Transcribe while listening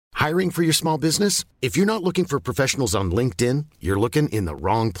Hiring for your small business? If you're not looking for professionals on LinkedIn, you're looking in the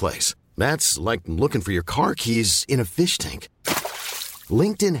wrong place. That's like looking for your car keys in a fish tank.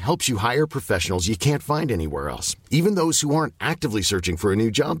 LinkedIn helps you hire professionals you can't find anywhere else, even those who aren't actively searching for a new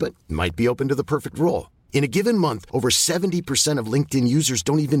job but might be open to the perfect role. In a given month, over 70% of LinkedIn users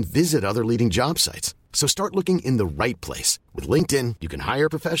don't even visit other leading job sites. So start looking in the right place. With LinkedIn, you can hire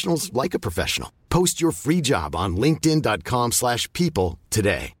professionals like a professional. Post your free job on linkedin.com/people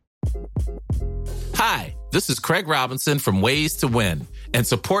today. Hi, this is Craig Robinson from Ways to Win, and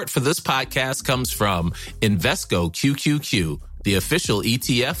support for this podcast comes from Invesco QQQ, the official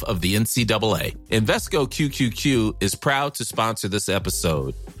ETF of the NCAA. Invesco QQQ is proud to sponsor this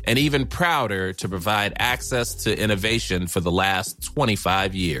episode, and even prouder to provide access to innovation for the last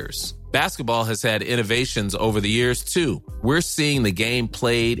 25 years. Basketball has had innovations over the years, too. We're seeing the game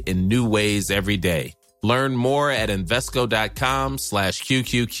played in new ways every day. Learn more at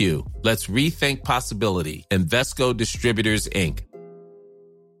Invesco.com/QQQ. Let's rethink possibility. Invesco Distributors, Inc.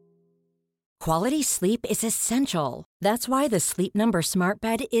 Quality sleep is essential. That's why the Sleep Number Smart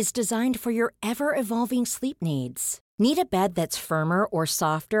Bed is designed for your ever-evolving sleep needs. Need a bed that's firmer or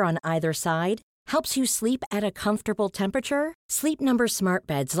softer on either side? Helps you sleep at a comfortable temperature? Sleep Number Smart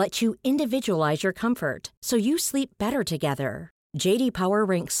Beds let you individualize your comfort, so you sleep better together. J.D. Power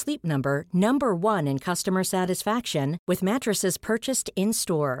ranks Sleep Number number 1 in customer satisfaction with mattresses purchased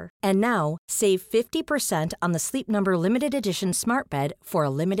in-store. And now, save 50% on the Sleep Number Limited Edition Smart Bed for a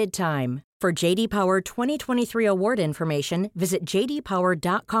limited time. For J.D. Power 2023 award information, visit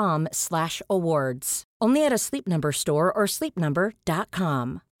jdpower.com/awards. Only at a Sleep Number store or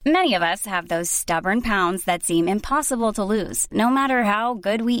sleepnumber.com. Many of us have those stubborn pounds that seem impossible to lose, no matter how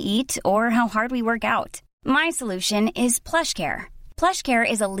good we eat or how hard we work out. My solution is PlushCare. PlushCare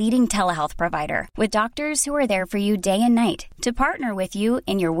is a leading telehealth provider with doctors who are there for you day and night to partner with you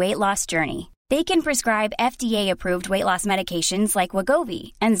in your weight loss journey. They can prescribe FDA-approved weight loss medications like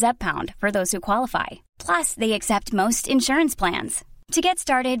Wegovy and Zepbound for those who qualify. Plus, they accept most insurance plans. To get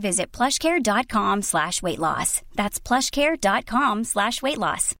started, visit plushcare.com/weightloss. That's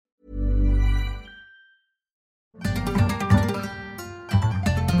plushcare.com/weightloss.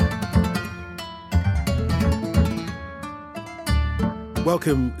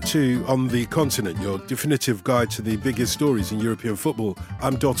 Welcome to On the Continent, your definitive guide to the biggest stories in European football.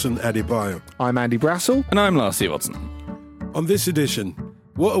 I'm Dotun Adebayo. I'm Andy Brassel. And I'm Lars Watson. On this edition,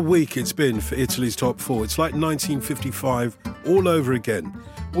 what a week it's been for Italy's top four. It's like 1955 all over again.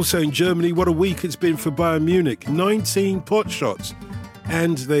 Also in Germany, what a week it's been for Bayern Munich. 19 pot shots,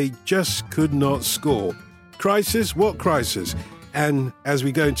 and they just could not score. Crisis? What crisis? And as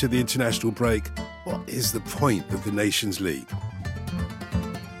we go into the international break, what is the point of the Nations League?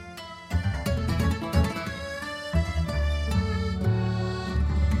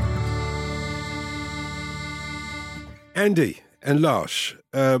 Andy and Lars,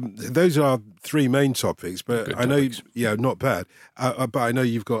 those are three main topics, but Good I know, topics. not bad. But I know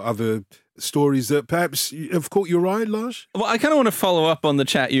you've got other stories that perhaps have caught your eye, Lars. Well, I kind of want to follow up on the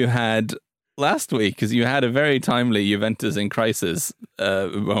chat you had last week, because you had a very timely Juventus in crisis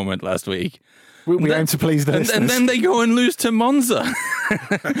moment last week. We aim to please the listeners. And then they go and lose to Monza.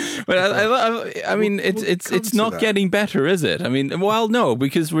 But I mean, it's not getting better, is it? I mean, well, no,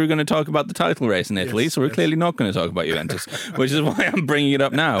 because we're going to talk about the title race in Italy, so we're clearly not going to talk about Juventus, which is why I'm bringing it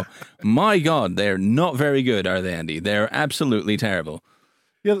up now. My God, they're not very good, are they, Andy? They're absolutely terrible.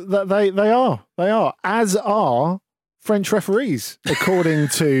 Yeah, they are. They are. As are French referees, according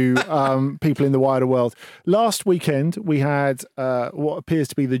to people in the wider world. Last weekend, we had what appears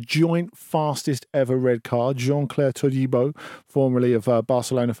to be the joint fastest ever red card. Jean-Claire Todibo, formerly of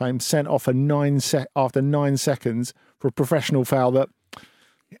Barcelona fame, sent off after 9 seconds for a professional foul that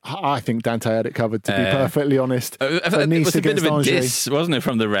I think Dante had it covered, to be perfectly honest. It was a bit of a diss, wasn't it,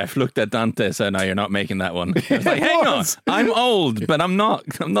 from the ref? Looked at Dante and said, no, you're not making that one. I was like, hang on, I'm old, but I'm not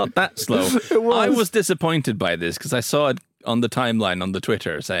that slow. I was disappointed by this because I saw it on the timeline on the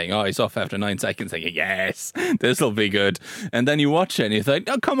Twitter saying, oh, he's off after 9 seconds, thinking, yes, this will be good. And then you watch it and you think,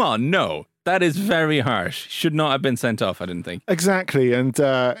 oh, come on, no. That is very harsh. Should not have been sent off, I didn't think. Exactly. And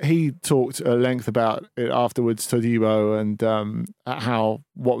he talked at length about it afterwards, Todibo, and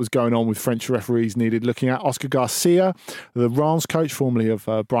what was going on with French referees needed looking at. Oscar Garcia, the Reims coach, formerly of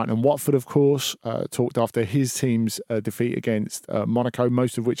Brighton and Watford, of course, talked after his team's defeat against Monaco,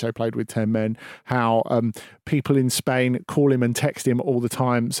 most of which they played with 10 men, how people in Spain call him and text him all the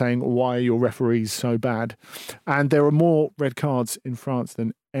time saying, why are your referees so bad? And there are more red cards in France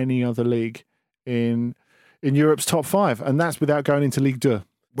than any other league in Europe's top five, and that's without going into Ligue 2.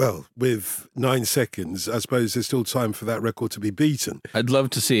 Well, with 9 seconds, I suppose there's still time for that record to be beaten. I'd love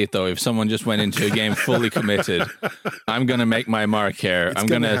to see it, though, if someone just went into a game fully committed. I'm going to make my mark here. I'm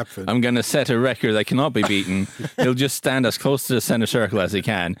going to set a record that cannot be beaten. He'll just stand as close to the centre circle as he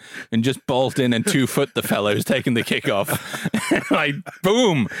can and just bolt in and 2-foot the fellow who's taking the kickoff. Like,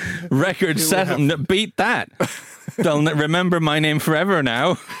 boom! Record set. Beat that. They'll remember my name forever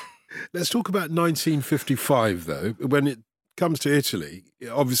now. Let's talk about 1955, though, when it comes to Italy.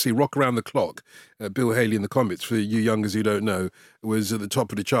 Obviously, Rock Around the Clock, Bill Haley and the Comets, for you youngers who don't know, was at the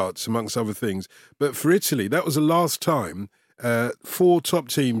top of the charts, amongst other things. But for Italy, that was the last time 4 top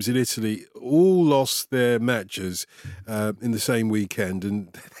teams in Italy all lost their matches in the same weekend,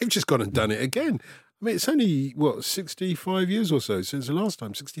 and they've just gone and done it again. I mean, it's only, 65 years or so since the last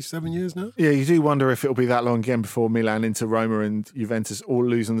time, 67 years now? Yeah, you do wonder if it'll be that long again before Milan, Inter, Roma and Juventus all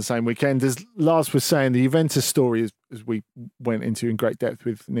lose on the same weekend. As Lars was saying, the Juventus story, as we went into in great depth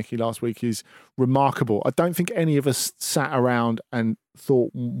with Nicky last week, is remarkable. I don't think any of us sat around and thought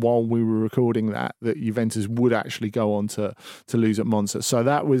while we were recording that Juventus would actually go on to lose at Monza. So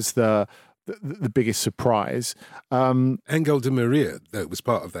that was the biggest surprise. Angel Di Maria, that was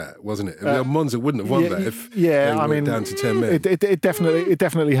part of that, wasn't it? Monza wouldn't have won that if they went down to 10 men. It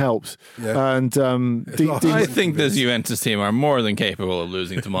definitely helps. Yeah. And I think this Juventus team are more than capable of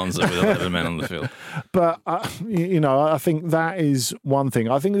losing to Monza with 11 men on the field. But, I think that is one thing.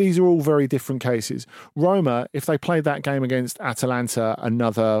 I think these are all very different cases. Roma, if they played that game against Atalanta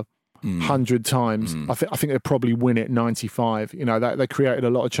another 100 times, I think they'd probably win it 95. They created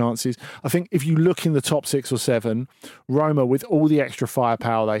a lot of chances. I think if you look in the top 6 or 7, Roma, with all the extra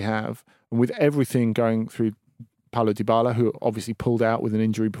firepower they have, and with everything going through Paulo Dybala, who obviously pulled out with an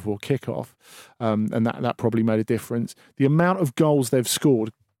injury before kickoff, and that probably made a difference. The amount of goals they've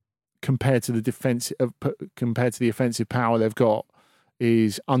scored compared to the offensive power they've got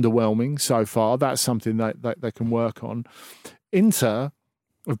is underwhelming so far. That's something that they can work on. Inter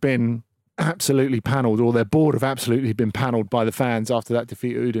have been absolutely panelled, or their board have absolutely been panelled by the fans after that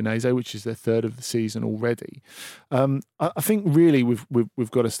defeat at Udinese, which is their 3rd of the season already. I think really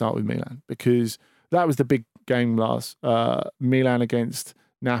we've got to start with Milan, because that was the big game last. Milan against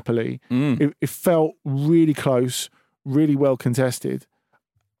Napoli. It felt really close, really well contested.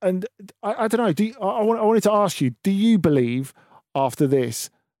 And I don't know, I wanted to ask you, do you believe after this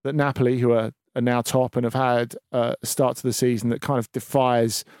that Napoli, who are now top and have had a start to the season that kind of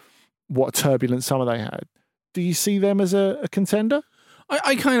defies what a turbulent summer they had, do you see them as a contender?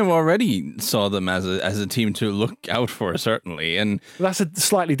 I kind of already saw them as a team to look out for, certainly. And that's a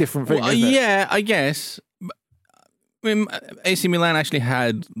slightly different thing, isn't it? Yeah, I guess. I mean, AC Milan actually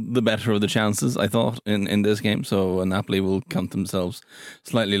had the better of the chances, I thought, in this game. So Napoli will count themselves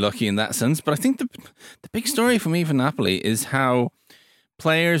slightly lucky in that sense. But I think the big story for me for Napoli is how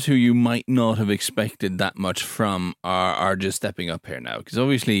players who you might not have expected that much from are just stepping up here now. Because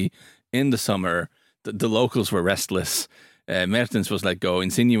obviously in the summer, the locals were restless. Mertens was let go,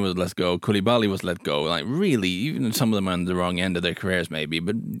 Insigne was let go, Koulibaly was let go. Like, really, even some of them are on the wrong end of their careers maybe,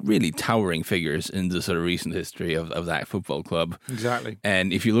 but really towering figures in the sort of recent history of that football club. Exactly.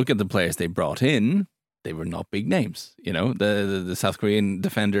 And if you look at the players they brought in, they were not big names. The South Korean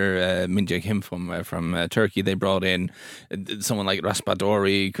defender Min Jae-kim from Turkey, they brought in someone like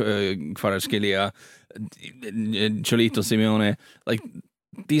Raspadori, Kvaratskhelia, Cholito Simeone. Like,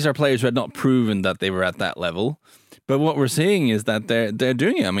 these are players who had not proven that they were at that level. But what we're seeing is that they're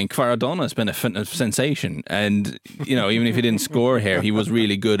doing it. I mean, Kvaradona has been a sensation. And, even if he didn't score here, he was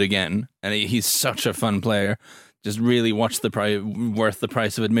really good again. And he's such a fun player. Just really worth the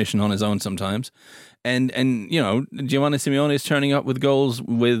price of admission on his own sometimes. And Giovanni Simeone is turning up with goals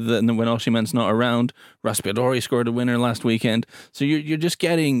when Osimhen's not around. Raspadori scored a winner last weekend. So you're just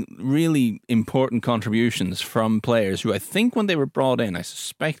getting really important contributions from players who I think when they were brought in, I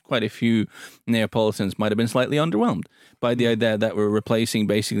suspect quite a few Neapolitans might have been slightly underwhelmed by the idea that we're replacing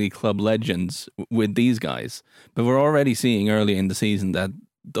basically club legends with these guys. But we're already seeing early in the season that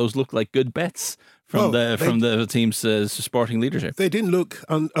those look like good bets from the team's sporting leadership. They didn't look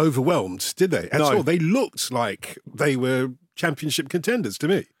overwhelmed, did they? At all. They looked like they were championship contenders to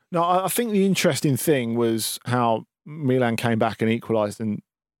me. No, I think the interesting thing was how Milan came back and equalised, and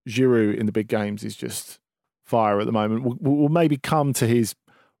Giroud in the big games is just fire at the moment. We'll maybe come to his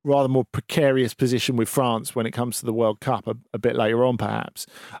rather more precarious position with France when it comes to the World Cup a bit later on, perhaps.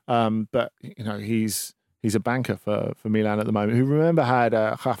 But he's a banker for Milan at the moment, who, remember, had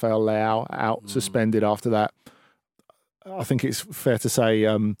Rafael Leao out suspended after that. I think it's fair to say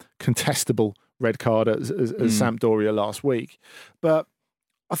contestable red card as Sampdoria last week. But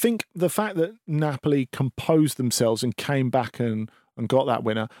I think the fact that Napoli composed themselves and came back and and got that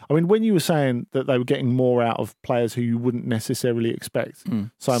winner. I mean, when you were saying that they were getting more out of players who you wouldn't necessarily expect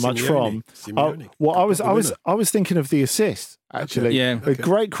so much from, I was thinking of the assist. Actually, a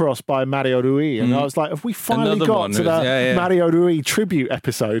great cross by Mario Rui, and I was like, "Have we finally got to that Mario Rui tribute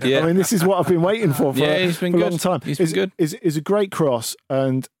episode?" I mean, this is what I've been waiting for a long time. He's been good. Is a great cross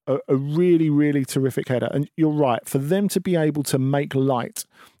and a really, really terrific header. And you're right, for them to be able to make light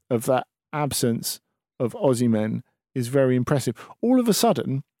of that absence of Aussie men is very impressive. All of a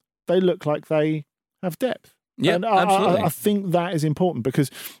sudden, they look like they have depth. Yeah, and absolutely. I think that is important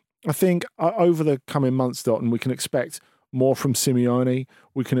because I think over the coming months, Dotton, we can expect more from Simeone.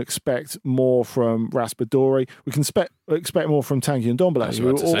 We can expect more from Raspadori. We can expect more from Tanguy Ndombele,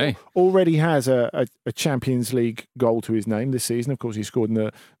 who already has a Champions League goal to his name this season. Of course, he scored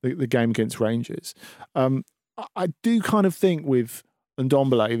in the game against Rangers. I do kind of think with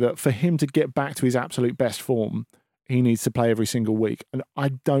Ndombele that for him to get back to his absolute best form, he needs to play every single week. And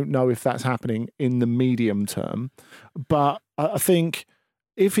I don't know if that's happening in the medium term. But I think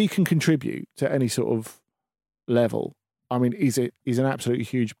if he can contribute to any sort of level, I mean, he's an absolutely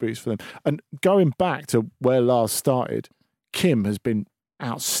huge boost for them. And going back to where Lars started, Kim has been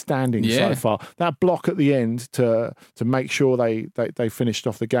outstanding so far. That block at the end to make sure they finished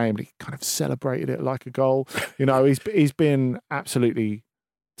off the game, he kind of celebrated it like a goal. You know, he's been absolutely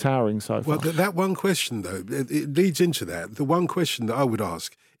towering so far. Well, that one question, though, it leads into that. The one question that I would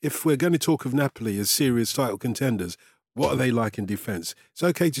ask, if we're going to talk of Napoli as serious title contenders, what are they like in defence? It's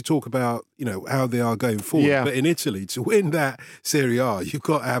okay to talk about, you know, how they are going forward, but in Italy, to win that Serie A, you've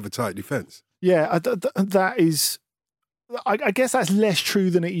got to have a tight defence. Yeah, that is... I guess that's less true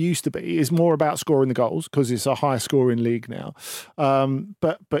than it used to be. It's more about scoring the goals because it's a high scoring league now.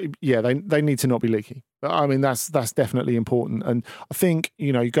 But yeah, they need to not be leaky. I mean, that's definitely important. And I think,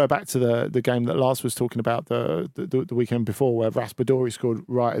 you know, you go back to the game that Lars was talking about the weekend before where Raspadori scored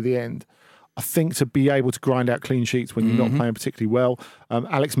right at the end. I think to be able to grind out clean sheets when you're not playing particularly well.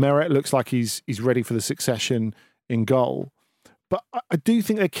 Alex Meret looks like he's ready for the succession in goal. But I do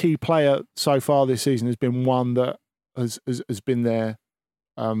think their key player so far this season has been one that has been there.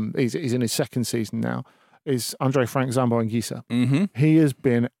 He's in his second season now. Is Andre Frank Zambo-Anguissa. He has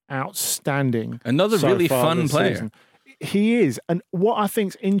been outstanding. Another really fun player. Season. He is. And what I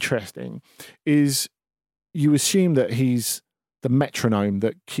think's interesting is you assume that he's the metronome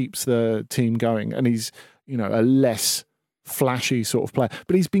that keeps the team going, and he's, you know, a less flashy sort of player,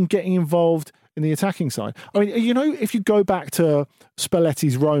 but he's been getting involved in the attacking side. I mean, you know, if you go back to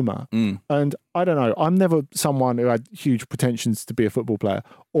Spalletti's Roma, and I don't know, I'm never someone who had huge pretensions to be a football player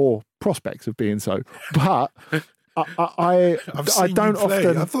or prospects of being so, but I don't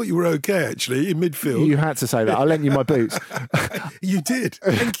often. I thought you were okay actually in midfield. You had to say that. I lent you my boots. You did.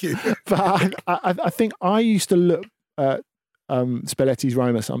 Thank you. But I think I used to look at Spalletti's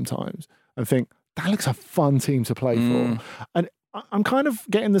Roma sometimes and think that looks a fun team to play for, and I'm kind of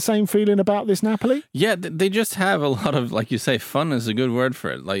getting the same feeling about this Napoli. Yeah, they just have a lot of, like you say, fun is a good word for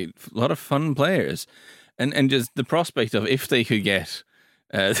it. Like a lot of fun players, and just the prospect of if they could get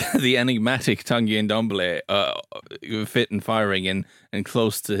the enigmatic Tanguy Ndombele fit and firing and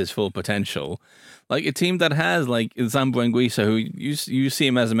close to his full potential, like a team that has like Zambo-Anguissa, who you see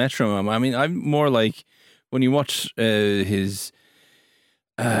him as a metronome. I mean, I'm more like when you watch his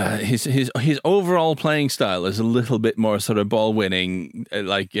overall playing style is a little bit more sort of ball winning.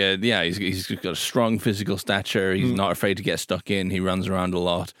 He's got a strong physical stature. He's not afraid to get stuck in. He runs around a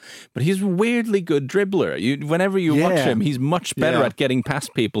lot, but he's a weirdly good dribbler. Whenever you watch him, he's much better at getting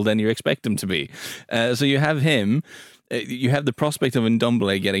past people than you expect him to be. So you have him. You have the prospect of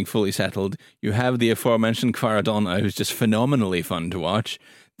Ndombele getting fully settled. You have the aforementioned Kvaradona, who's just phenomenally fun to watch.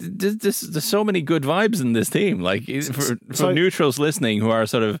 There's so many good vibes in this team. Like for neutrals listening who are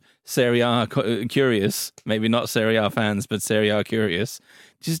sort of Serie A curious, maybe not Serie A fans, but Serie A curious,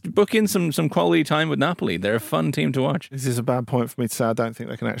 just book in some quality time with Napoli. They're a fun team to watch. This is a bad point for me to say I don't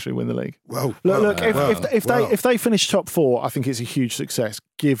think they can actually win the league. If they finish top four, I think it's a huge success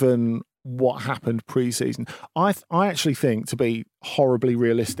given what happened pre-season. I actually think, to be horribly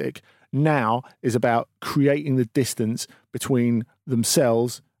realistic, now is about creating the distance between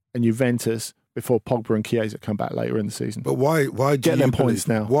themselves and Juventus before Pogba and Chiesa come back later in the season. But why get them points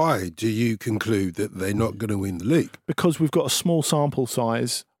now? Why do you conclude that they're not going to win the league? Because we've got a small sample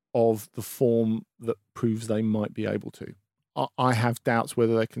size of the form that proves they might be able to. I have doubts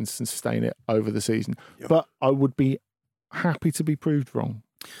whether they can sustain it over the season, but I would be happy to be proved wrong.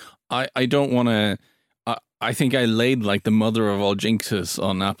 I don't want to. I think I laid like the mother of all jinxes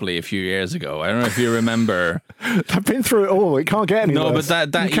on Napoli a few years ago. I don't know if you remember. I've been through it all. It can't get any worse.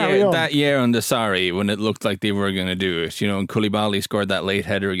 But that year under Sarri, when it looked like they were going to do it, and Koulibaly scored that late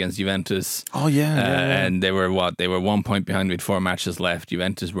header against Juventus. Oh yeah, and they were 1 point behind with 4 matches left.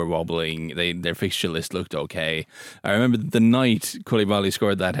 Juventus were wobbling. Their fixture list looked okay. I remember the night Koulibaly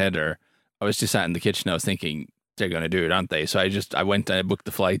scored that header, I was just sat in the kitchen. I was thinking, they're going to do it, aren't they? So I went and I booked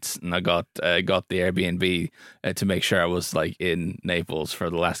the flights, and I got the Airbnb to make sure I was like in Naples for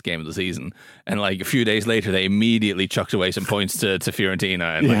the last game of the season. And like a few days later, they immediately chucked away some points to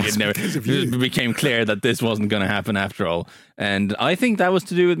Fiorentina, and it became clear that this wasn't going to happen after all. And I think that was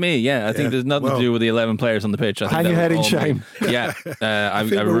to do with me. Yeah, I think there's nothing to do with the 11 players on the pitch. Hang your head in shame. Yeah, I've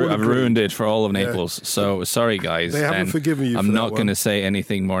ruined it for all of Naples. Yeah. So sorry, guys. They haven't forgiven you. I'm not going to say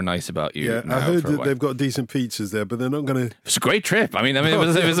anything more nice about you. Yeah, I heard that they've got decent pizzas there, but they're not going to. It's a great trip. I mean, it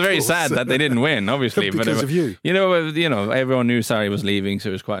was very sad that they didn't win, obviously, because of you. Everyone knew Sarri was leaving, so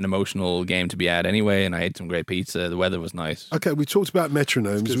it was quite an emotional game to be at anyway. And I ate some great pizza. The weather was nice. Okay, we talked about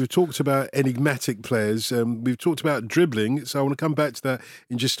metronomes. We've talked about enigmatic players. We've talked about dribbling. So I want to come back to that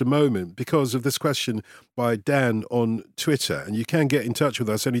in just a moment because of this question by Dan on Twitter. And you can get in touch with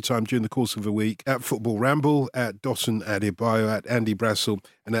us anytime during the course of the week at Football Ramble, at Dotun Adebayo, at Andy Brassel,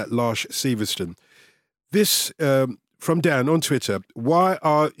 and at Lars Severston. This from Dan on Twitter: why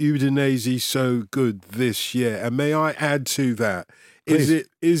are Udinese so good this year? And may I add to that,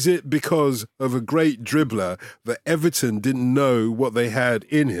 is it because of a great dribbler that Everton didn't know what they had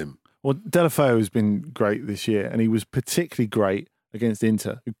in him? Well, Deulofeu has been great this year, and he was particularly great against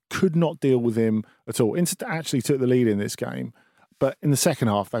Inter, who could not deal with him at all. Inter actually took the lead in this game, but in the second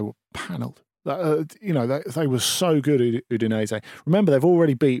half, they were panelled. They were so good, Udinese. Remember, they've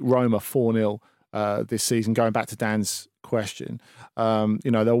already beat Roma 4-0 this season, going back to Dan's question.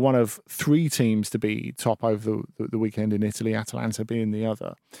 They're one of 3 teams to be top over the weekend in Italy, Atalanta being the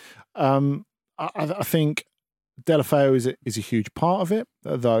other. I think Deulofeu is a huge part of it,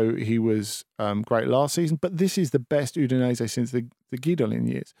 though he was great last season. But this is the best Udinese since the Guidolin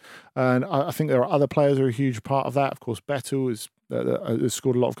years. And I think there are other players who are a huge part of that. Of course, Beto has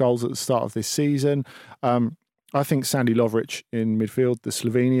scored a lot of goals at the start of this season. I think Sandy Lovric in midfield, the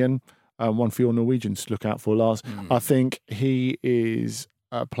Slovenian, one for your Norwegians to look out for, Lars. I think he is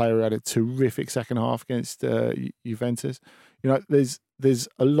a player who had a terrific second half against Juventus. There's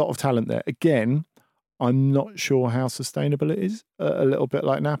a lot of talent there. Again, I'm not sure how sustainable it is, a little bit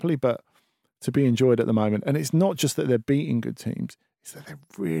like Napoli, but to be enjoyed at the moment. And it's not just that they're beating good teams, it's that they're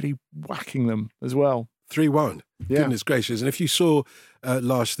really whacking them as well. 3-1. Yeah. Goodness gracious. And if you saw,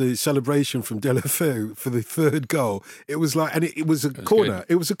 Lars, the celebration from Deulofeu for the third goal, it was like, and it was a corner.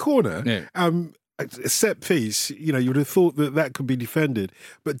 Good. It was a corner. Yeah. A set piece, you would have thought that could be defended.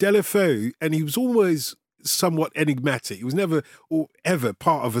 But Deulofeu, and he was always somewhat enigmatic. He was never or ever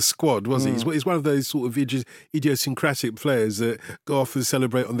part of a squad, was he? He's one of those sort of idiosyncratic players that go off and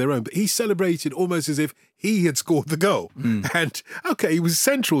celebrate on their own. But he celebrated almost as if he had scored the goal. And, okay, he was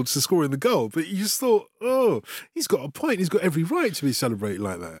central to scoring the goal, but you just thought, he's got a point. He's got every right to be celebrating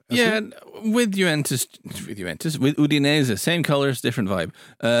like that. With Udinese, same colours, different vibe.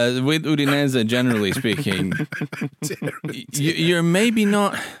 With Udinese, generally speaking, you're maybe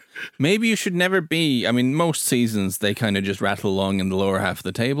not... Maybe you should never be. I mean, most seasons they kind of just rattle along in the lower half of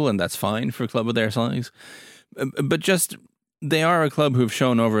the table, and that's fine for a club of their size. But just they are a club who've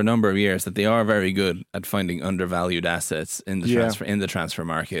shown over a number of years that they are very good at finding undervalued assets in the transfer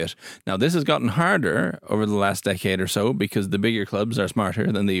market. Now, this has gotten harder over the last decade or so because the bigger clubs are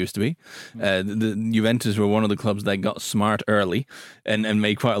smarter than they used to be. The Juventus were one of the clubs that got smart early and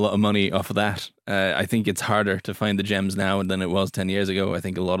made quite a lot of money off of that. I think it's harder to find the gems now than it was 10 years ago. I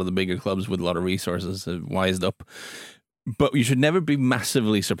think a lot of the bigger clubs with a lot of resources have wised up. But you should never be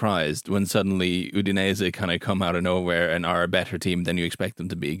massively surprised when suddenly Udinese kind of come out of nowhere and are a better team than you expect them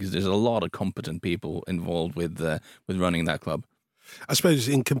to be, because there's a lot of competent people involved with running that club. I suppose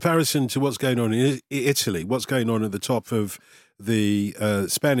in comparison to what's going on in Italy, what's going on at the top of the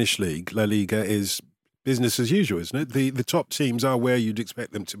Spanish league, La Liga, is business as usual, isn't it? The top teams are where you'd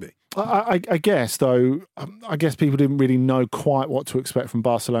expect them to be. I guess, though, I guess people didn't really know quite what to expect from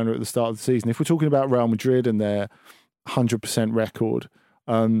Barcelona at the start of the season. If we're talking about Real Madrid and their 100% record,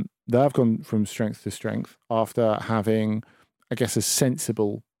 they have gone from strength to strength after having, I guess, a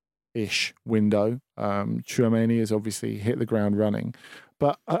sensible-ish window. Tchouaméni has obviously hit the ground running.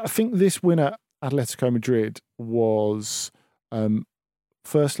 But I think this win at Atletico Madrid was,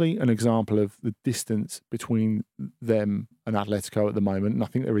 firstly, an example of the distance between them and Atletico at the moment. And I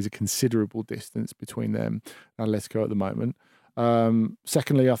think there is a considerable distance between them and Atletico at the moment.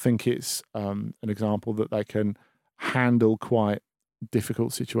 Secondly, I think it's an example that they can handle quite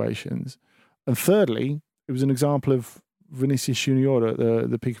difficult situations. And thirdly, it was an example of Vinicius Junior at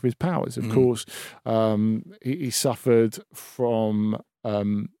the peak of his powers. Of course, he suffered from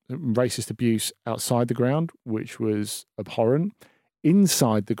racist abuse outside the ground, which was abhorrent.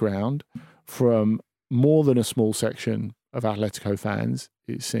 Inside the ground, from more than a small section of Atletico fans,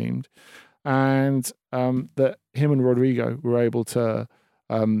 it seemed. And that him and Rodrigo were able to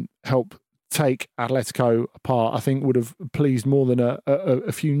help take Atletico apart, I think would have pleased more than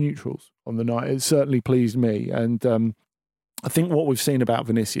a few neutrals on the night. It certainly pleased me. And I think what we've seen about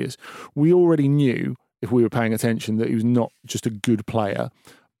Vinicius, we already knew, if we were paying attention, that he was not just a good player,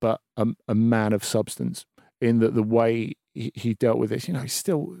 but a man of substance, in that the way he dealt with this. He's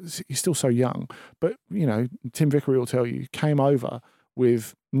still so young. But, Tim Vickery will tell you, he came over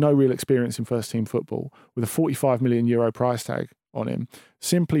with no real experience in first-team football, with a €45 million price tag on him,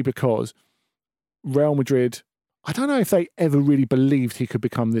 simply because Real Madrid, I don't know if they ever really believed he could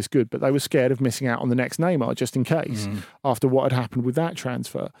become this good, but they were scared of missing out on the next Neymar just in case after what had happened with that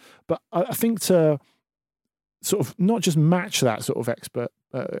transfer. But I think to sort of not just match that sort of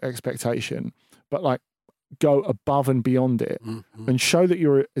expectation, but like go above and beyond it and show that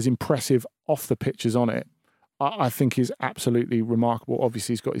you're as impressive off the pitch as on it, I think is absolutely remarkable.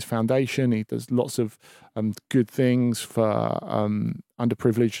 Obviously, he's got his foundation. He does lots of good things for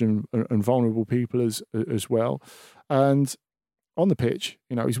underprivileged and vulnerable people as well. And on the pitch,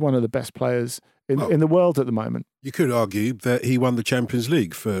 he's one of the best players in the world at the moment. You could argue that he won the Champions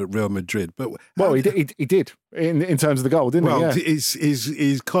League for Real Madrid, but he did in terms of the goal, didn't he? Well,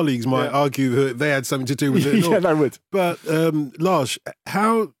 his colleagues might argue that they had something to do with it. Yeah, they would. But Lars,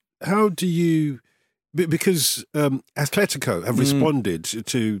 how do you? Because Atletico have responded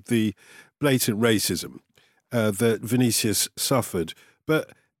to the blatant racism that Vinicius suffered,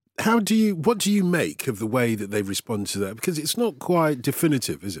 but what do you make of the way that they've responded to that? Because it's not quite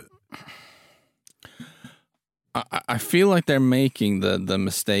definitive, is it? I feel like they're making the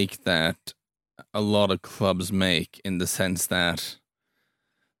mistake that a lot of clubs make, in the sense that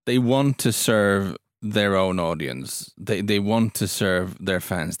they want to serve their own audience. They want to serve their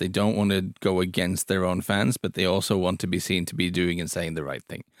fans. They don't want to go against their own fans, but they also want to be seen to be doing and saying the right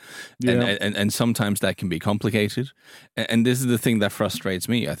thing. Yeah. And sometimes that can be complicated. And this is the thing that frustrates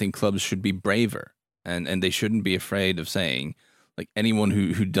me. I think clubs should be braver, and they shouldn't be afraid of saying, like, anyone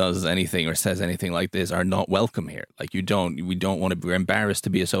who does anything or says anything like this are not welcome here. Like, we don't want to be embarrassed to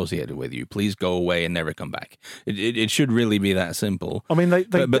be associated with you. Please go away and never come back. It should really be that simple. I mean, they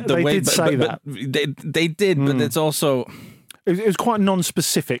did say that. They did, but it's also... It was quite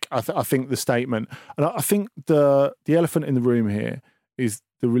non-specific, I think, the statement. And I think the elephant in the room here is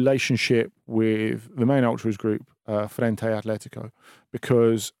the relationship with the main ultras group, Frente Atletico,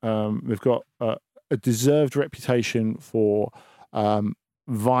 because they've got a deserved reputation for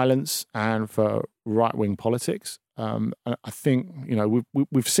violence and for right-wing politics. And I think,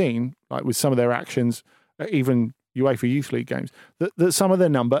 we've seen, like with some of their actions, even UEFA Youth League games, that some of their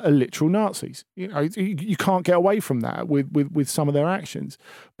number are literal Nazis. You can't get away from that with some of their actions.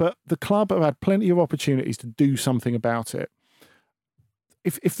 But the club have had plenty of opportunities to do something about it.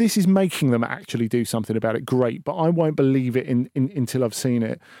 If this is making them actually do something about it, great. But I won't believe it until I've seen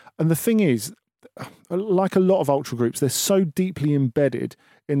it. And the thing is, like a lot of ultra groups, they're so deeply embedded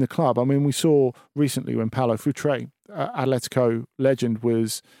in the club. I mean, we saw recently when Paulo Futre, Atletico legend,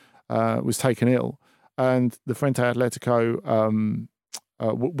 was taken ill, and the Frente Atletico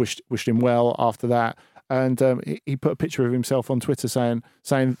wished him well after that. And he put a picture of himself on Twitter saying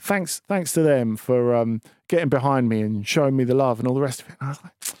thanks to them for getting behind me and showing me the love and all the rest of it. And I was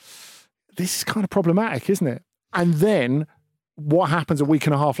like, this is kind of problematic, isn't it? And then what happens a week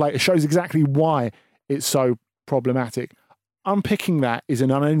and a half later shows exactly why it's so problematic. Unpicking that is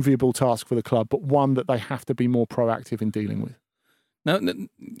an unenviable task for the club, but one that they have to be more proactive in dealing with. No,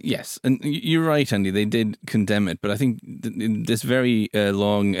 yes, and you're right, Andy. They did condemn it, but I think this very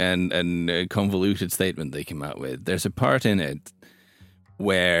long and convoluted statement they came out with, there's a part in it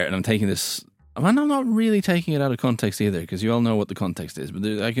where, and I'm not really taking it out of context either, because you all know what the context is, but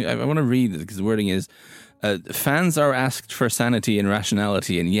I want to read it because the wording is, fans are asked for sanity and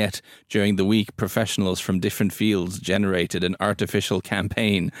rationality, and yet, during the week, professionals from different fields generated an artificial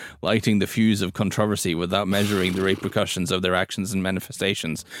campaign lighting the fuse of controversy without measuring the repercussions of their actions and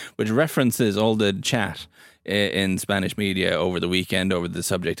manifestations, which references all the chat in Spanish media over the weekend over the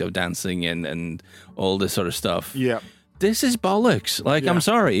subject of dancing and all this sort of stuff. Yeah. This is bollocks. Like, yeah. I'm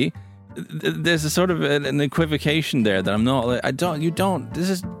sorry. There's a sort of an equivocation there that I'm not... this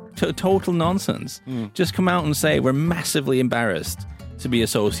is total nonsense. Just come out and say we're massively embarrassed to be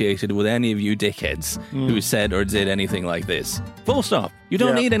associated with any of you dickheads who said or did anything like this. Full stop. You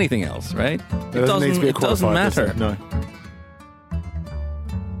don't need anything else, right? It doesn't matter. No.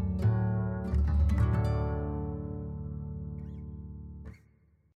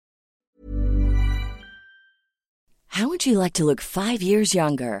 How would you like to look 5 years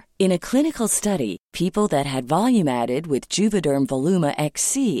younger? In a clinical study, people that had volume added with Juvederm Voluma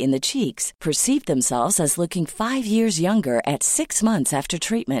XC in the cheeks perceived themselves as looking 5 years younger at 6 months after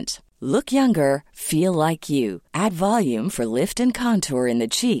treatment. Look younger, feel like you. Add volume for lift and contour in the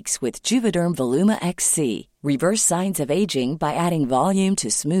cheeks with Juvederm Voluma XC. Reverse signs of aging by adding volume to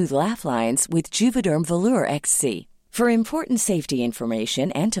smooth laugh lines with Juvederm Volure XC. For important safety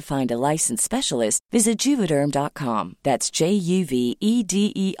information and to find a licensed specialist, visit Juvederm.com. That's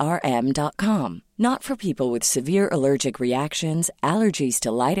JUVEDERM.com. Not for people with severe allergic reactions, allergies to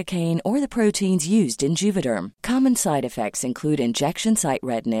lidocaine, or the proteins used in Juvederm. Common side effects include injection site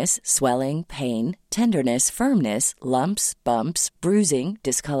redness, swelling, pain, tenderness, firmness, lumps, bumps, bruising,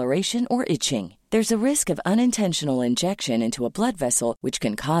 discoloration, or itching. There's a risk of unintentional injection into a blood vessel, which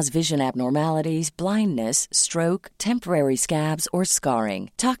can cause vision abnormalities, blindness, stroke, temporary scabs, or scarring.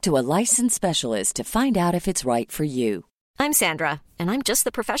 Talk to a licensed specialist to find out if it's right for you. I'm Sandra, and I'm just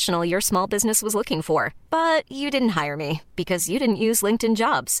the professional your small business was looking for. But you didn't hire me because you didn't use LinkedIn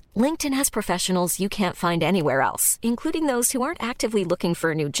Jobs. LinkedIn has professionals you can't find anywhere else, including those who aren't actively looking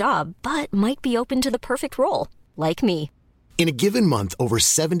for a new job, but might be open to the perfect role, like me. In a given month, over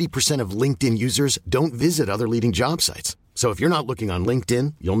 70% of LinkedIn users don't visit other leading job sites. So if you're not looking on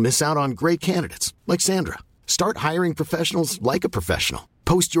LinkedIn, you'll miss out on great candidates like Sandra. Start hiring professionals like a professional.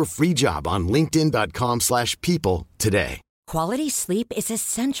 Post your free job on linkedin.com/people today. Quality sleep is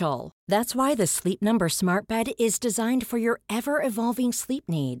essential. That's why the Sleep Number Smart Bed is designed for your ever-evolving sleep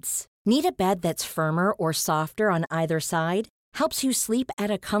needs. Need a bed that's firmer or softer on either side? Helps you sleep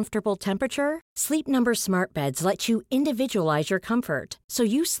at a comfortable temperature? Sleep Number Smart Beds let you individualize your comfort so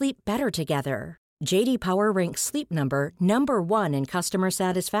you sleep better together. J.D. Power ranks Sleep Number #1 in customer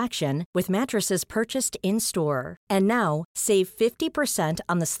satisfaction with mattresses purchased in-store. And now, save 50%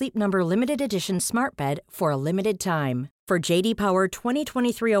 on the Sleep Number Limited Edition Smart Bed for a limited time. For J.D. Power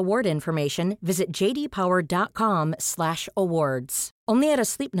 2023 award information, visit jdpower.com/awards. Only at a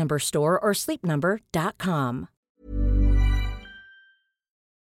Sleep Number store or sleepnumber.com.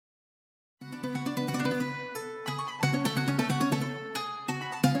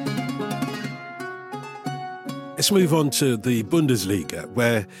 Let's move on to the Bundesliga,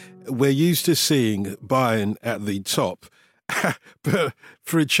 where we're used to seeing Bayern at the top. But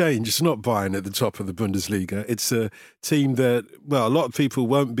for a change, it's not Bayern at the top of the Bundesliga. It's a team that, well, a lot of people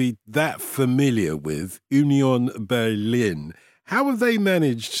won't be that familiar with, Union Berlin. How have they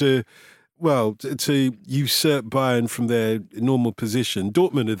managed to usurp Bayern from their normal position?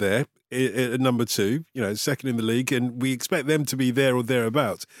 Dortmund are there at number 2, second in the league, and we expect them to be there or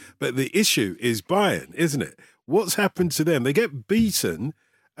thereabouts. But the issue is Bayern, isn't it? What's happened to them? They get beaten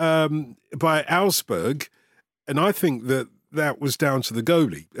by Augsburg, and I think that was down to the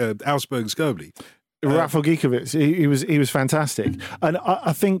goalie, Augsburg's goalie. Rafał Gikiewicz, he was fantastic. And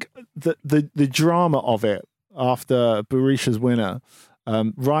I think that the drama of it after Berisha's winner,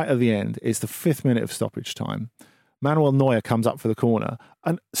 right at the end, is the 5th minute of stoppage time. Manuel Neuer comes up for the corner,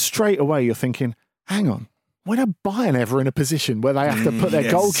 and straight away you're thinking, hang on, when are Bayern ever in a position where they have to put their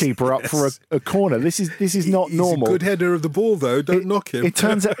goalkeeper up for a corner? This is not normal. He's a good header of the ball, though. Don't knock him. It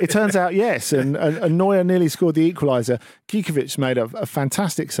turns out, yes. And Neuer nearly scored the equaliser. Gikiewicz made a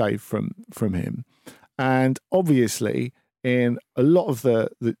fantastic save from him. And obviously, in a lot of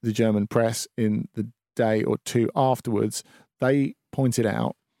the German press in the day or two afterwards, they pointed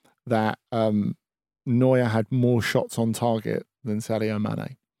out that Neuer had more shots on target than Sadio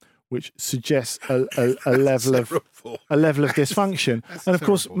Mane, which suggests a level of dysfunction. And of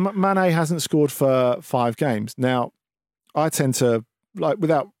course, Mane hasn't scored for 5 games. Now, I tend to,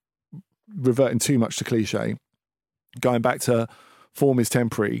 without reverting too much to cliche, going back to form is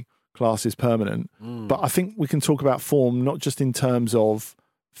temporary, class is permanent. But I think we can talk about form not just in terms of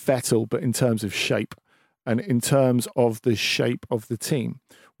Vettel, but in terms of shape, and in terms of the shape of the team,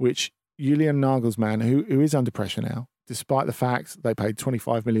 which Julian Nagelsmann, who is under pressure now, despite the fact they paid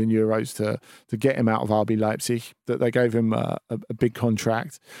 25 million euros to get him out of RB Leipzig, that they gave him a big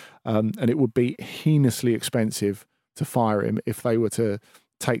contract, and it would be heinously expensive to fire him if they were to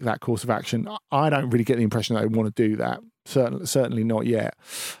take that course of action. I don't really get the impression they want to do that. Certainly not yet.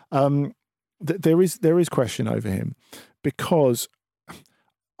 There is question over him, because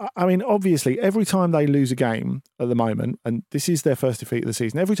I mean, obviously, every time they lose a game at the moment, and this is their first defeat of the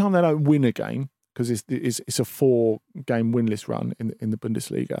season, every time they don't win a game, because it's a 4-game winless run in the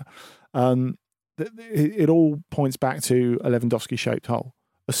Bundesliga, it all points back to a Lewandowski-shaped hole,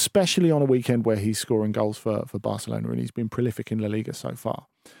 especially on a weekend where he's scoring goals for Barcelona, and he's been prolific in La Liga so far.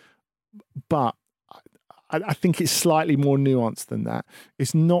 But I think it's slightly more nuanced than that.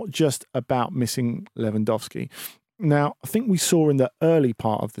 It's not just about missing Lewandowski. Now, I think we saw in the early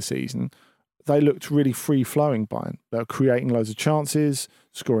part of the season, they looked really free-flowing, Bayern. They were creating loads of chances,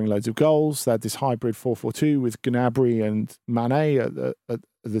 scoring loads of goals. They had this hybrid 4-4-2 with Gnabry and Mane at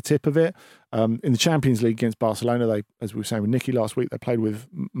the tip of it. In the Champions League against Barcelona, they, as we were saying with Nicky last week, they played with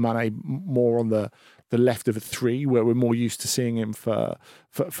Mane more on the left of a 3, where we're more used to seeing him for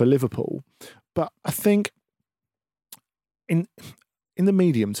Liverpool. But I think in the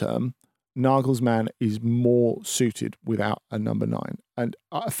medium term, Nagelsmann is more suited without a number 9. And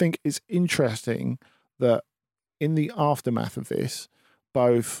I think it's interesting that in the aftermath of this,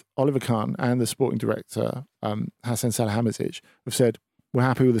 both Oliver Kahn and the sporting director, Hasan Salihamidzic, have said, we're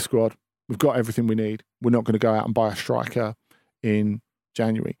happy with the squad. We've got everything we need. We're not going to go out and buy a striker in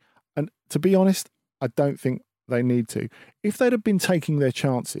January. And to be honest, I don't think they need to. If they'd have been taking their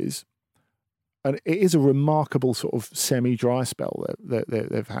chances, and it is a remarkable sort of semi-dry spell that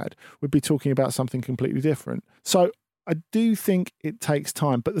they've had, we'd be talking about something completely different. So I do think it takes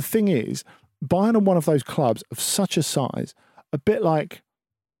time. But the thing is, Bayern are one of those clubs of such a size, a bit like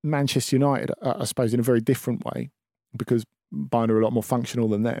Manchester United, I suppose, in a very different way, because Bayern are a lot more functional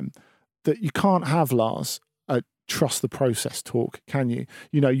than them, that you can't have, Lars, a trust the process talk, can you?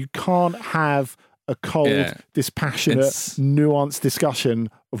 You know, you can't have a cold, dispassionate, nuanced discussion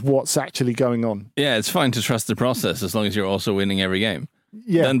of what's actually going on. Yeah, it's fine to trust the process as long as you're also winning every game.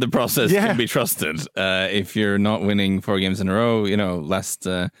 Yeah. Then the process can be trusted. If you're not winning 4 games in a row, you know, last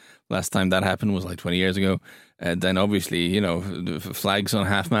time that happened was like 20 years ago. Then obviously, you know, flags on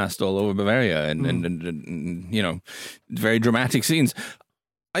half-mast all over Bavaria and you know, very dramatic scenes.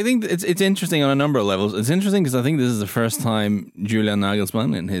 I think it's interesting on a number of levels. It's interesting because I think this is the first time Julian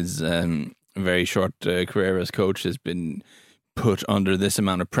Nagelsmann in his very short career as coach has been put under this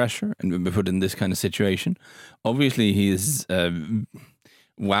amount of pressure and been put in this kind of situation. Obviously, he's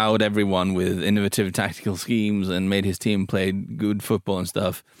wowed everyone with innovative tactical schemes and made his team play good football and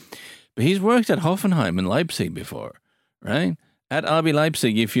stuff. But he's worked at Hoffenheim and Leipzig before, right? At RB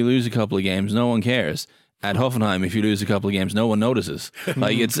Leipzig, if you lose a couple of games, no one cares. At Hoffenheim, if you lose a couple of games, no one notices.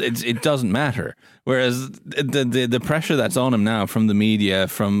 Like it doesn't matter. Whereas the pressure that's on him now from the media,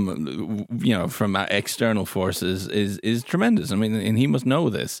 from external forces is tremendous. I mean, and he must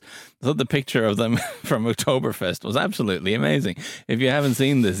know this. I thought the picture of them from Oktoberfest was absolutely amazing. If you haven't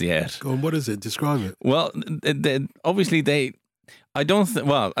seen this yet, go on, what is it? Describe it. Well, obviously they. I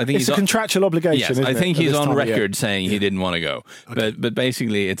think it's a contractual obligation. Yes, isn't I think he's on record yeah. saying he didn't want to go. Okay. But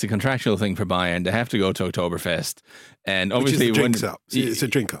basically, it's a contractual thing for Bayern. They have to go to Oktoberfest, and obviously, it's a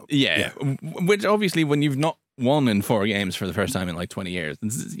drink up. Yeah, which obviously, when you've not won in 4 games for the first time in like 20 years,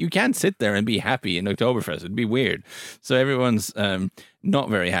 you can't sit there and be happy in Oktoberfest. It'd be weird. So everyone's not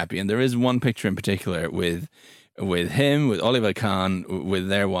very happy, and there is one picture in particular with him, with Oliver Kahn, with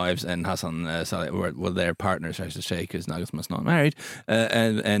their wives, and Hasan Salih, their partners, I should say, because Nagelsmann's not married,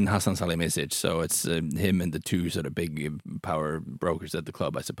 and Hasan Salihamidzic. So it's him and the 2 sort of big power brokers at the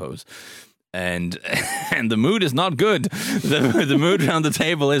club, I suppose. And the mood is not good. The mood around the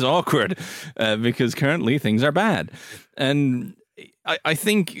table is awkward because currently things are bad. And I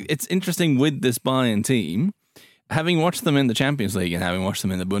think it's interesting with this Bayern team. Having watched them in the Champions League and having watched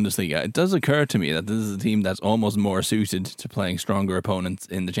them in the Bundesliga, it does occur to me that this is a team that's almost more suited to playing stronger opponents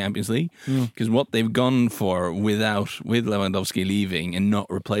in the Champions League. Because what they've gone for with Lewandowski leaving and not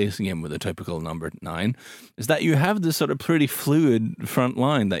replacing him with a typical number 9 is that you have this sort of pretty fluid front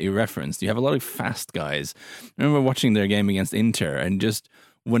line that you referenced. You have a lot of fast guys. I remember watching their game against Inter and just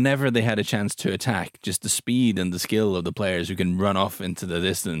whenever they had a chance to attack, just the speed and the skill of the players who can run off into the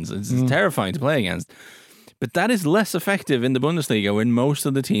distance. It's terrifying to play against. But that is less effective in the Bundesliga when most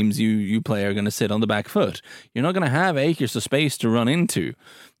of the teams you play are going to sit on the back foot. You're not going to have acres of space to run into.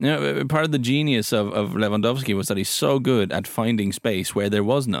 You know, part of the genius of Lewandowski was that he's so good at finding space where there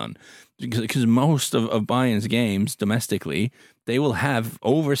was none. Because most of Bayern's games domestically, they will have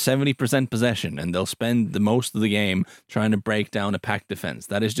over 70% possession and they'll spend the most of the game trying to break down a packed defense.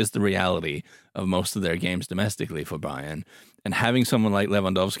 That is just the reality of most of their games domestically for Bayern. And having someone like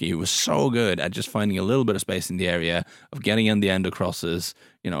Lewandowski, who was so good at just finding a little bit of space in the area, of getting on the end of crosses,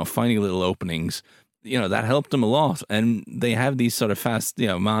 you know, finding little openings, that helped them a lot. And they have these sort of fast,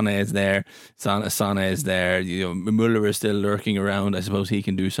 Mane is there, Sane is there, Müller is still lurking around. I suppose he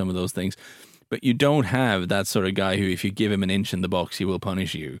can do some of those things. But you don't have that sort of guy who, if you give him an inch in the box, he will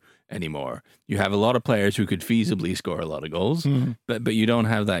punish you anymore. You have a lot of players who could feasibly score a lot of goals, but you don't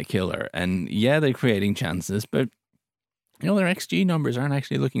have that killer. And yeah, they're creating chances, but their XG numbers aren't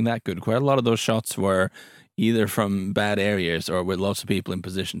actually looking that good. Quite a lot of those shots were either from bad areas or with lots of people in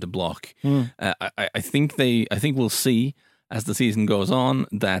position to block. I think we'll see as the season goes on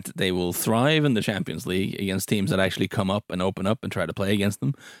that they will thrive in the Champions League against teams that actually come up and open up and try to play against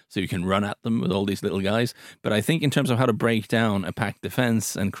them, so you can run at them with all these little guys. But I think in terms of how to break down a packed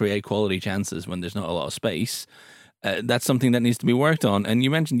defence and create quality chances when there's not a lot of space, that's something that needs to be worked on. And you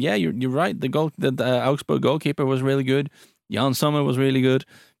mentioned, you're right, the Augsburg goalkeeper was really good. Jan Sommer was really good.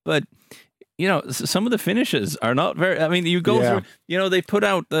 But some of the finishes are not very. I mean, you go through. They put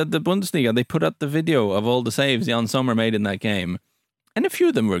out the Bundesliga. They put out the video of all the saves Jan Sommer made in that game, and a few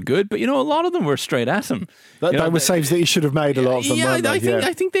of them were good. But a lot of them were straight at him. They were saves that he should have made. A lot of them.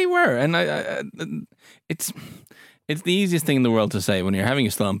 I think they were, and it's the easiest thing in the world to say when you're having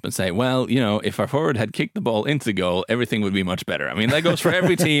a slump and say, well, if our forward had kicked the ball into goal, everything would be much better. I mean, that goes for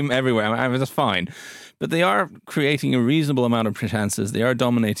every team everywhere. I mean, that's fine. But they are creating a reasonable amount of chances. They are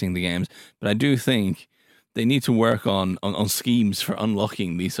dominating the games. But I do think they need to work on schemes for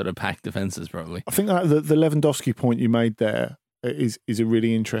unlocking these sort of packed defences, probably. I think that the Lewandowski point you made there is a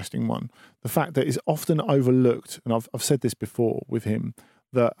really interesting one. The fact that it's often overlooked, and I've said this before with him,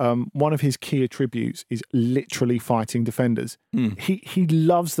 that one of his key attributes is literally fighting defenders. He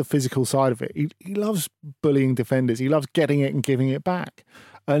loves the physical side of it. He loves bullying defenders. He loves getting it and giving it back.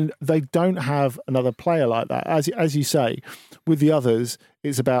 And they don't have another player like that. As you say, with the others,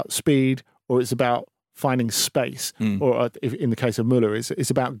 it's about speed or it's about finding space. Or if, in the case of Müller,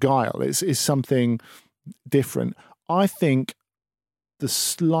 it's about guile. It's something different. I think the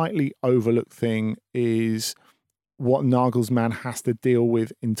slightly overlooked thing is what Nagelsmann has to deal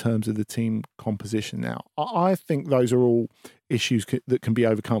with in terms of the team composition now. I think those are all issues that can be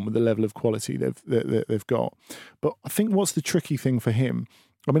overcome with the level of quality they've got. But I think what's the tricky thing for him,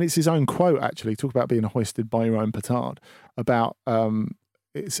 I mean, it's his own quote, actually, talk about being hoisted by your own petard, about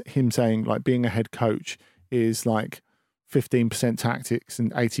it's him saying, like, being a head coach is like 15% tactics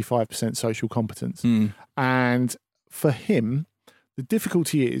and 85% social competence. And for him, the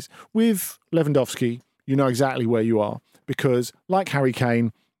difficulty is, with Lewandowski, you know exactly where you are, because like Harry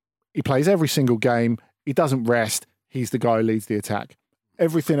Kane, he plays every single game, he doesn't rest, he's the guy who leads the attack.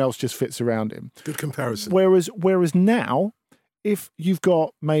 Everything else just fits around him. Good comparison. Whereas now, if you've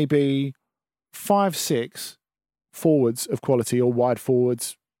got maybe 5-6 forwards of quality, or wide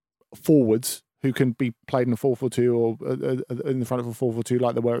forwards who can be played in a 4-4-2 or in the front of a 4-4-2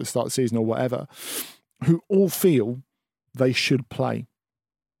 like they were at the start of the season or whatever, who all feel they should play.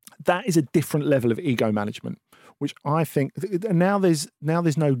 That is a different level of ego management, which I think now there's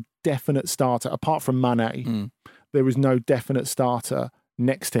no definite starter apart from Mane. There is no definite starter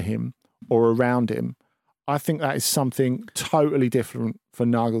next to him or around him. I think that is something totally different for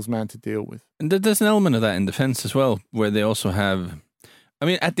Nagelsmann to deal with. And there's an element of that in defence as well, where they also have. I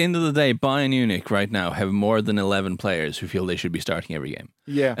mean, at the end of the day, Bayern Munich right now have more than 11 players who feel they should be starting every game.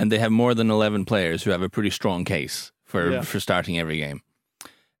 Yeah, and they have more than 11 players who have a pretty strong case for starting every game.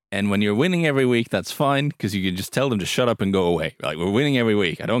 And when you're winning every week, that's fine, because you can just tell them to shut up and go away. Like, we're winning every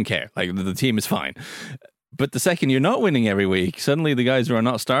week. I don't care. Like, the team is fine. But the second you're not winning every week, suddenly the guys who are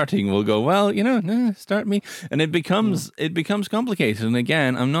not starting will go, well, start me. And it becomes complicated. And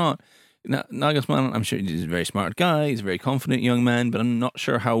again, Nagelsmann, I'm sure he's a very smart guy. He's a very confident young man, but I'm not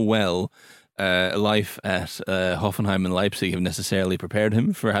sure how well life at Hoffenheim and Leipzig have necessarily prepared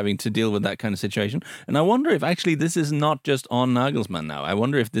him for having to deal with that kind of situation. And I wonder if actually this is not just on Nagelsmann now. I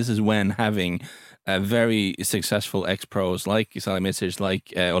wonder if this is when having very successful ex-pros like Salihamidzic,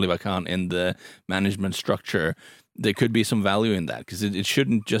 like Oliver Kahn in the management structure, there could be some value in that, because it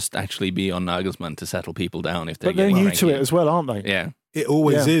shouldn't just actually be on Nagelsmann to settle people down if they're getting new to it as well, aren't they? Yeah. It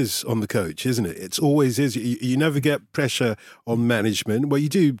always is on the coach, isn't it? It's always is. You never get pressure on management. Well, you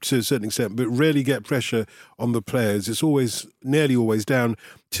do to a certain extent, but rarely get pressure on the players. It's nearly always down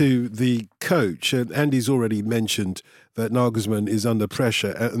to the coach. And Andy's already mentioned that Nagelsmann is under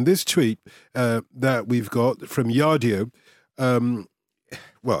pressure. And this tweet that we've got from Yardio,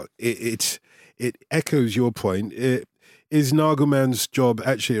 it echoes your point. is Nagelmann's job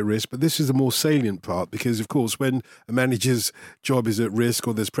actually at risk? But this is the more salient part because, of course, when a manager's job is at risk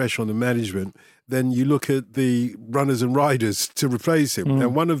or there's pressure on the management, then you look at the runners and riders to replace him.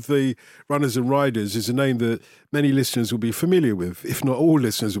 And one of the runners and riders is a name that many listeners will be familiar with, if not all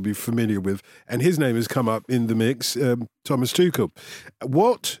listeners will be familiar with. And his name has come up in the mix, Thomas Tuchel.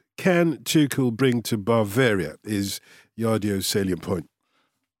 What can Tuchel bring to Bavaria is Yardio's salient point.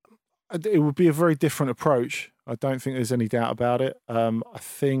 It would be a very different approach. I don't think there's any doubt about it. I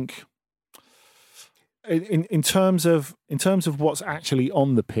think in terms of what's actually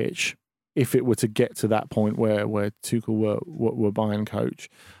on the pitch, if it were to get to that point where Tuchel were Bayern coach,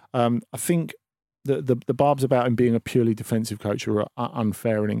 I think the barbs about him being a purely defensive coach are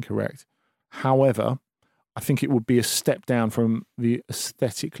unfair and incorrect. However, I think it would be a step down from the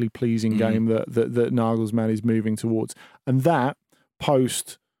aesthetically pleasing game that Nagelsmann is moving towards, and that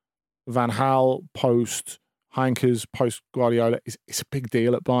post Van Gaal, post Heinkes, post Guardiola, it's a big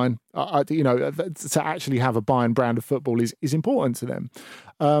deal at Bayern. To actually have a Bayern brand of football is important to them.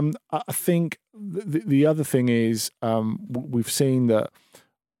 I think the other thing is we've seen that.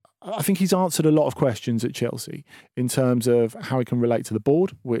 I think he's answered a lot of questions at Chelsea in terms of how he can relate to the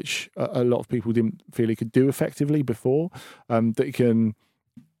board, which a lot of people didn't feel he could do effectively before. That he can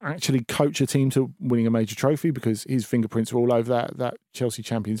actually coach a team to winning a major trophy because his fingerprints are all over that Chelsea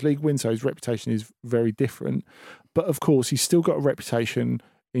Champions League win, so his reputation is very different. But of course, he's still got a reputation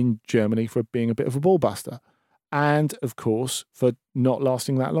in Germany for being a bit of a ball buster. And, of course, for not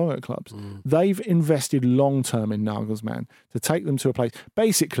lasting that long at clubs. They've invested long-term in Nagelsmann to take them to a place.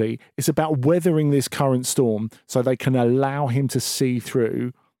 Basically, it's about weathering this current storm so they can allow him to see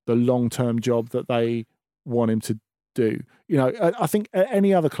through the long-term job that they want him to do. I think at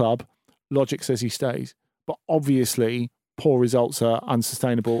any other club, logic says he stays. But obviously, poor results are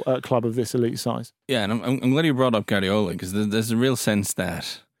unsustainable at a club of this elite size. Yeah, and I'm glad you brought up Guardiola because there's a real sense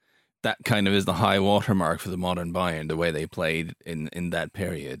that kind of is the high watermark for the modern Bayern, the way they played in that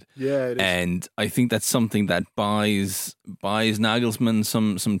period. Yeah, it is. And I think that's something that buys Nagelsmann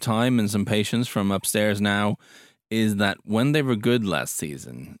some time and some patience from upstairs now, is that when they were good last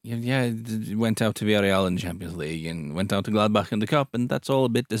season, went out to Villarreal in the Champions League and went out to Gladbach in the Cup, and that's all a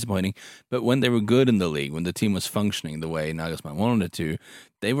bit disappointing. But when they were good in the league, when the team was functioning the way Nagelsmann wanted it to,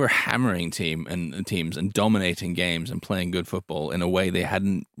 they were hammering teams and dominating games and playing good football in a way they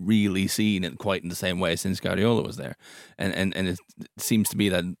hadn't really seen it quite in the same way since Guardiola was there. And it seems to be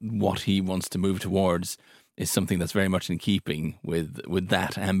that what he wants to move towards is something that's very much in keeping with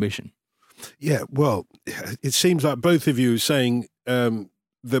that ambition. Yeah, well, it seems like both of you are saying that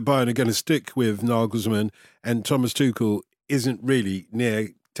Bayern are going to stick with Nagelsmann and Thomas Tuchel isn't really near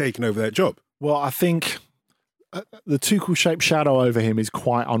taking over that job. Well, I think the Tuchel-shaped shadow over him is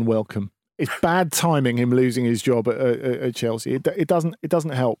quite unwelcome. It's bad timing, him losing his job at Chelsea. It doesn't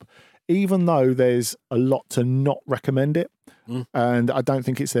help, even though there's a lot to not recommend it. And I don't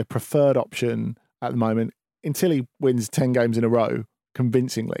think it's their preferred option at the moment until he wins 10 games in a row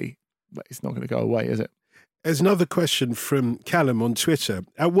convincingly. But it's not going to go away, is it? There's another question from Callum on Twitter.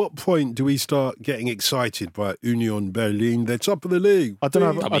 At what point do we start getting excited by Union Berlin? They're top of the league. I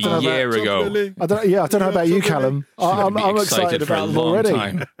don't know. A year ago. I don't know about you, Callum. I'm excited for about a them long already.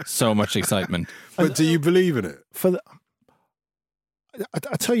 time. So much excitement. But do you believe in it?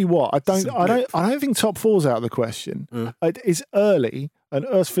 I tell you what, I don't think top four's out of the question. It's early, and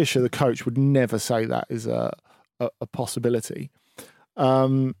Urs Fischer, the coach, would never say that is a possibility.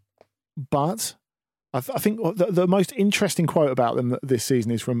 But I think the most interesting quote about them this season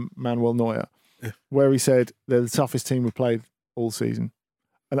is from Manuel Neuer, where he said they're the toughest team we've played all season.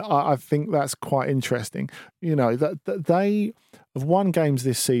 And I think that's quite interesting. That they have won games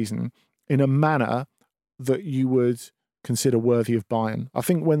this season in a manner that you would consider worthy of Bayern. I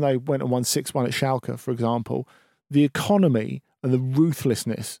think when they went and won 6-1 at Schalke, for example, the economy and the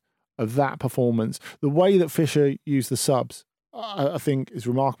ruthlessness of that performance, the way that Fischer used the subs, I think is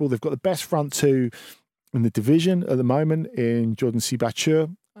remarkable. They've got the best front two in the division at the moment in Jordan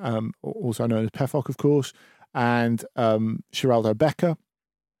Sibachur, also known as Pefok, of course, and Geraldo Becker.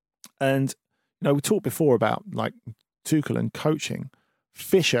 And, we talked before about like Tuchel and coaching.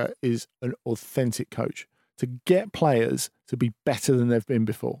 Fischer is an authentic coach to get players to be better than they've been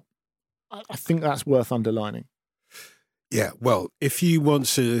before. I think that's worth underlining. Yeah, well, if you want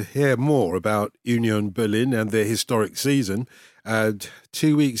to hear more about Union Berlin and their historic season,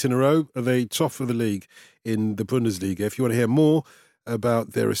 2 weeks in a row, are they top of the league in the Bundesliga? If you want to hear more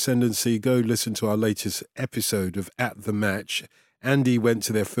about their ascendancy, go listen to our latest episode of At The Match. Andy went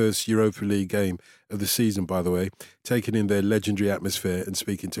to their first Europa League game of the season, by the way, taking in their legendary atmosphere and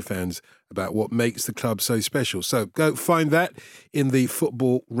speaking to fans about what makes the club so special. So go find that in the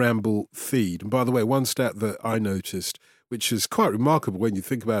Football Ramble feed. And by the way, one stat that I noticed, which is quite remarkable when you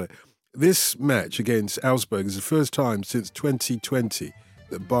think about it, this match against Augsburg is the first time since 2020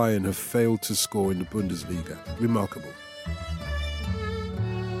 that Bayern have failed to score in the Bundesliga. Remarkable.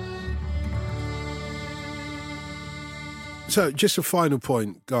 So, just a final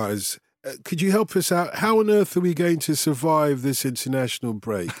point, guys. Could you help us out? How on earth are we going to survive this international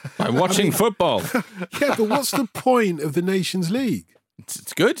break? By watching football. Yeah, but what's the point of the Nations League?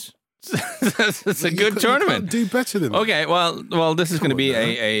 It's good. It's a good tournament. You can't do better than that. Okay, well, this is going to be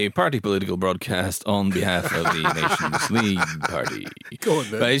a party political broadcast on behalf of the Nations League party. Go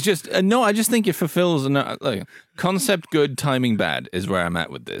on, then. But it's just no. I just think it fulfills concept good, timing bad is where I'm at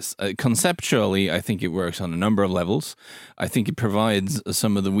with this. Conceptually, I think it works on a number of levels. I think it provides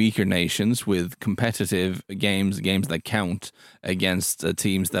some of the weaker nations with competitive games that count against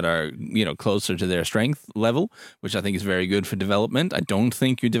teams that are closer to their strength level, which I think is very good for development. I don't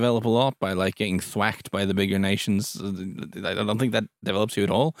think you develop a lot by getting thwacked by the bigger nations. I don't think that develops you at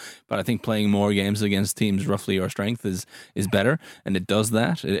all. But I think playing more games against teams roughly your strength is better, and it does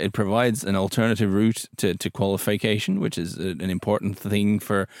that. It provides an alternative route to qualification, which is an important thing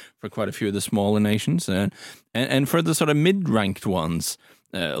for quite a few of the smaller nations, and for the sort of mid-ranked ones.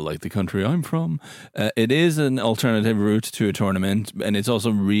 Like the country I'm from, it is an alternative route to a tournament, and it's also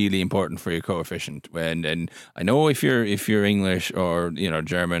really important for your coefficient. And I know if you're English or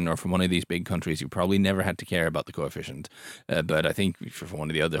German or from one of these big countries, you probably never had to care about the coefficient. But I think if you're from one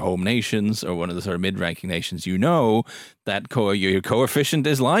of the other home nations or one of the sort of mid-ranking nations, that your coefficient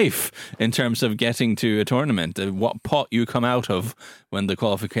is life in terms of getting to a tournament. What pot you come out of when the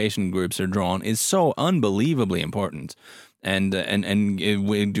qualification groups are drawn is so unbelievably important. And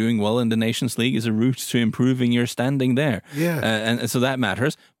doing well in the Nations League is a route to improving your standing there. Yeah. And so that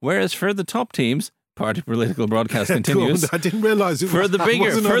matters. Whereas for the top teams, party political broadcast continues. I didn't realise it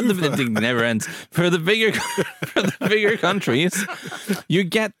never ends. For the bigger countries, you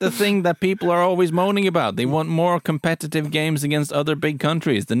get the thing that people are always moaning about. They want more competitive games against other big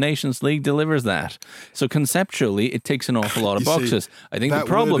countries. The Nations League delivers that. So conceptually, it ticks an awful lot of boxes. I think the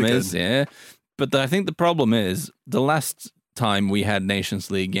problem is, But I think the problem is the last time we had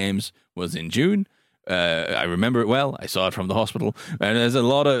Nations League games was in June. I remember it well. I saw it from the hospital. And there's a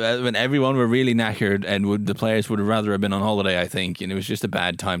lot of, when everyone were really knackered and the players would rather have been on holiday, I think. And it was just a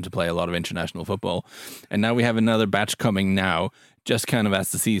bad time to play a lot of international football. And now we have another batch coming now, just kind of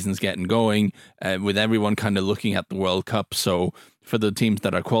as the season's getting going, with everyone kind of looking at the World Cup. So for the teams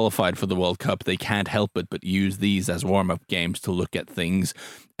that are qualified for the World Cup, they can't help it but use these as warm-up games to look at things.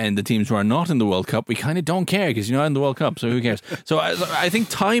 And the teams who are not in the World Cup, we kind of don't care because you're not in the World Cup, so who cares? So I think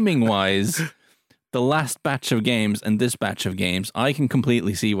timing-wise, the last batch of games and this batch of games, I can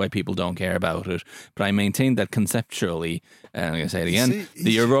completely see why people don't care about it. But I maintain that conceptually, and I'm going to say it again,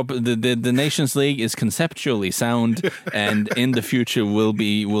 the Nations League is conceptually sound, and in the future will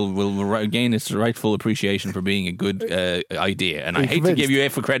gain its rightful appreciation for being a good idea. And I hate to give you A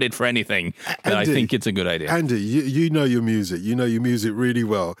for credit for anything, but I think it's a good idea. Andy, you know your music. You know your music really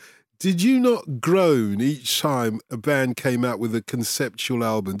well. Did you not groan each time a band came out with a conceptual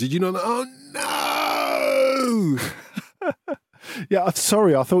album? Did you not? Oh, no! Yeah,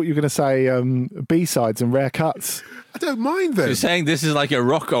 sorry, I thought you were going to say B-sides and rare cuts. I don't mind them. You're saying this is like a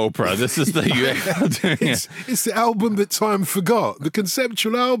rock opera. This is the it's the album that time forgot, the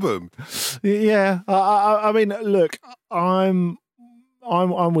conceptual album. Yeah, I mean, look, I'm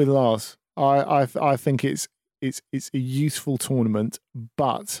with Lars. I think it's a useful tournament,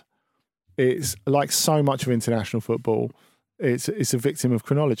 but it's like so much of international football. It's a victim of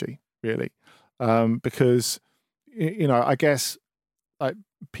chronology, really, because I guess like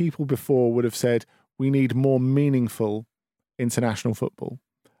people before would have said we need more meaningful international football,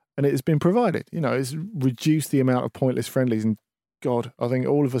 and it has been provided. It's reduced the amount of pointless friendlies, and God, I think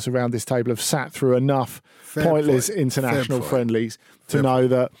all of us around this table have sat through enough pointless international friendlies to know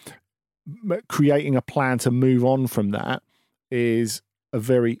that creating a plan to move on from that is a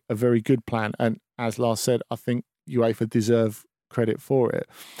very good plan. And as Lars said, I think UEFA deserve credit for it.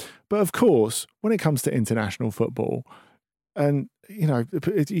 But of course, when it comes to international football, and you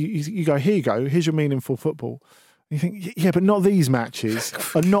go, here you go, here's your meaningful football. And you think, yeah, but not these matches,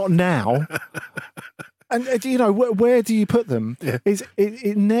 and not now. And where do you put them? Yeah.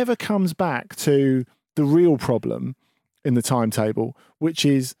 It never comes back to the real problem in the timetable, which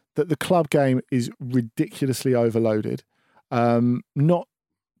is that the club game is ridiculously overloaded, not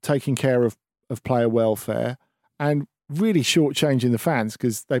taking care of player welfare, and really shortchanging the fans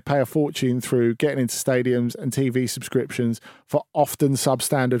because they pay a fortune through getting into stadiums and TV subscriptions for often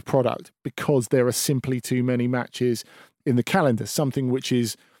substandard product because there are simply too many matches in the calendar, something which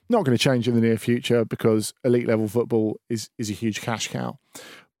is not going to change in the near future because elite level football is a huge cash cow.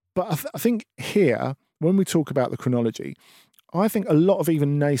 But I think here, when we talk about the chronology, I think a lot of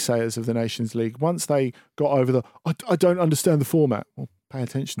even naysayers of the Nations League, once they got over I don't understand the format. Well, pay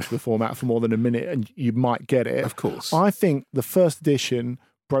attention to the format for more than a minute and you might get it. Of course. I think the first edition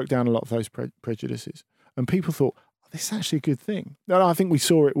broke down a lot of those prejudices. And people thought, this is actually a good thing. And I think we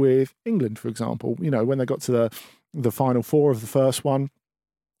saw it with England, for example. You know, when they got to the final four of the first one,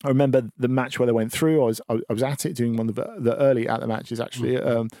 I remember the match where they went through. I was at it doing one of the early at the matches, actually,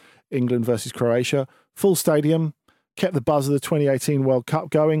 England versus Croatia. Full stadium, kept the buzz of the 2018 World Cup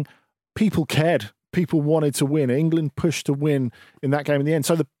going. People cared. People wanted to win. England pushed to win in that game in the end.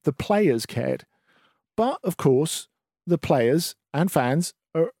 So the players cared. But, of course, the players and fans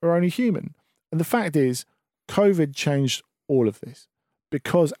are only human. And the fact is, COVID changed all of this.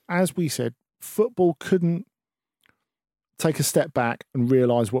 Because, as we said, football couldn't take a step back and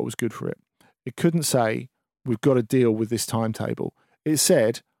realise what was good for it. It couldn't say, we've got to deal with this timetable. It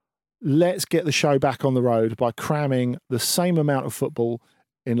said, let's get the show back on the road by cramming the same amount of football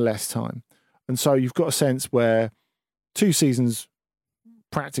in less time. And so you've got a sense where 2 seasons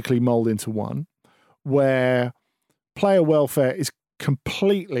practically mould into one, where player welfare is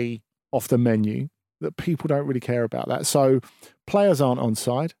completely off the menu, that people don't really care about that. So players aren't on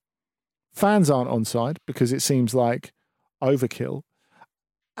side, fans aren't on side because it seems like overkill.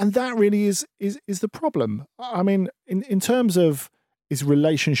 And that really is the problem. I mean, in terms of his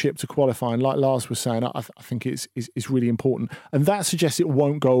relationship to qualifying, like Lars was saying, I think is really important. And that suggests it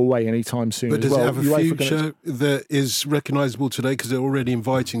won't go away anytime soon. But does it have a future that is recognisable today? Because they're already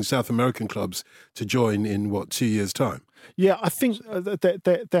inviting South American clubs to join in, 2 years' time? Yeah, I think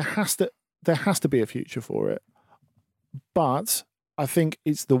there has to be a future for it. But I think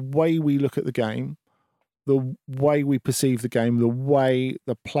it's the way we look at the game, the way we perceive the game, the way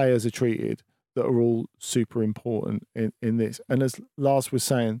the players are treated that are all super important in this. And as Lars was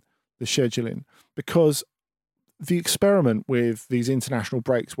saying, the scheduling, because the experiment with these international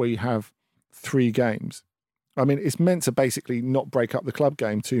breaks where you have 3 games, I mean, it's meant to basically not break up the club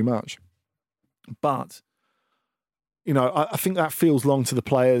game too much. But, you know, I think that feels long to the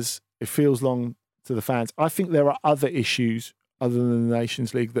players. It feels long to the fans. I think there are other issues other than the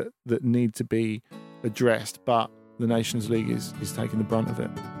Nations League that need to be addressed, but the Nations League is taking the brunt of it.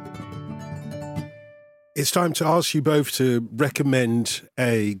 It's time to ask you both to recommend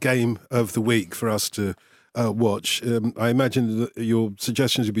a game of the week for us to watch. I imagine that your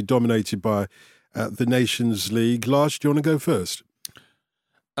suggestions will be dominated by the Nations League. Lars, do you want to go first?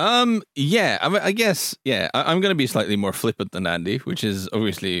 Yeah, I guess, yeah. I'm going to be slightly more flippant than Andy, which is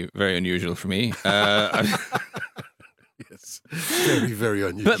obviously very unusual for me. Yes, very, very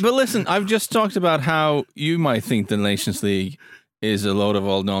unusual. But listen, I've just talked about how you might think the Nations League is a load of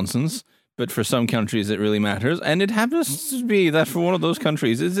old nonsense, but for some countries it really matters. And it happens to be that for one of those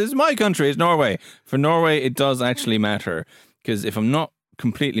countries, it's my country, it's Norway. For Norway, it does actually matter. Because if I'm not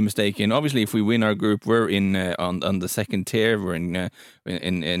completely mistaken, obviously if we win our group, we're in on the second tier, we're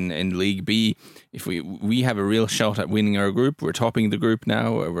in League B. If we have a real shot at winning our group, we're topping the group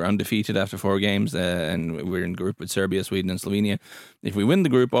now, we're undefeated after 4 games, and we're in group with Serbia, Sweden and Slovenia. If we win the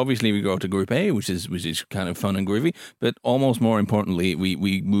group, obviously we go to Group A, which is kind of fun and groovy, but almost more importantly,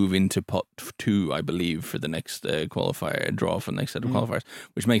 we move into pot 2, I believe, for the next qualifier, draw for the next set of qualifiers,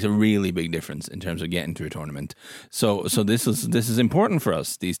 which makes a really big difference in terms of getting to a tournament. So this is important for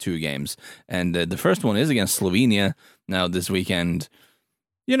us, these 2 games, and the first one is against Slovenia now this weekend.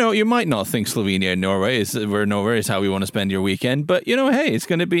 You know, you might not think Slovenia and Norway is how we want to spend your weekend, but you know, hey, it's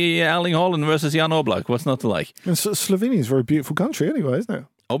going to be Erling Haaland versus Jan Oblak. What's not to like? And Slovenia is a very beautiful country anyway, isn't it?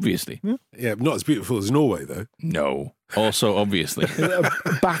 Obviously. Yeah, not as beautiful as Norway, though. No. Also, obviously. A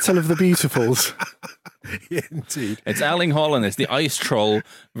battle of the beautifuls. Yeah, indeed. It's Erling Haaland. It's the ice troll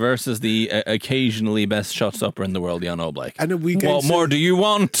versus the occasionally best shot stopper in the world, Jan Oblak. And what more do you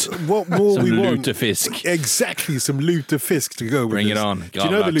want? What more some we want? lutefisk. Exactly, some lutefisk to go with. Bring this. it on. Do you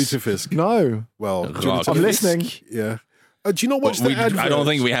know the lutefisk? No. Well, I'm listening. Yeah. Do you not watch the advert? I don't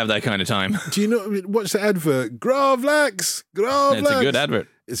think we have that kind of time. Do you not watch the advert? Gravlax! It's a good advert.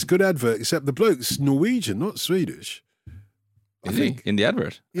 It's a good advert, except the bloke's Norwegian, not Swedish. Is he in the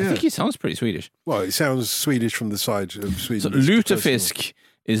advert? Yeah. I think he sounds pretty Swedish. Well, it sounds Swedish from the side of Sweden. So lutefisk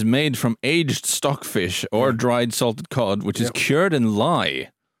is made from aged stockfish or dried salted cod, which is cured in lye.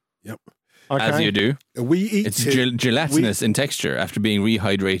 Yep. As you do. We eat it's gelatinous in texture after being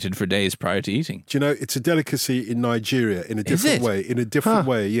rehydrated for days prior to eating. Do you know, it's a delicacy in Nigeria in a different way. In a different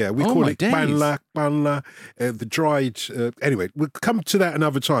way, yeah. We call it banla, the dried... anyway, we'll come to that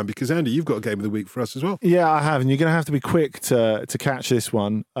another time because, Andy, you've got a game of the week for us as well. Yeah, I have, and you're going to have to be quick to catch this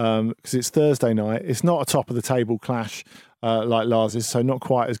one because it's Thursday night. It's not a top-of-the-table clash like Lars's, so not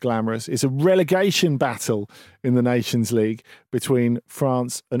quite as glamorous. It's a relegation battle in the Nations League between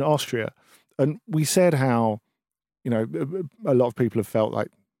France and Austria. And we said how, a lot of people have felt like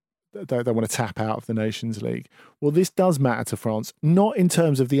they want to tap out of the Nations League. Well, this does matter to France, not in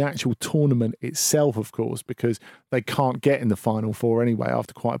terms of the actual tournament itself, of course, because they can't get in the Final Four anyway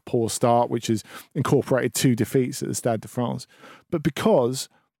after quite a poor start, which has incorporated 2 defeats at the Stade de France, but because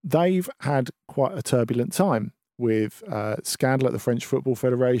they've had quite a turbulent time with scandal at the French Football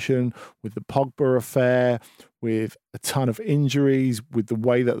Federation, with the Pogba affair, with a ton of injuries, with the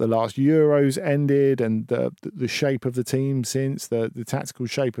way that the last Euros ended and the shape of the team since, the tactical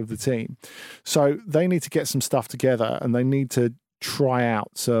shape of the team. So they need to get some stuff together and they need to try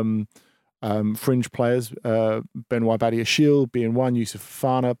out some fringe players, Benoit Badiashile being one, Youssouf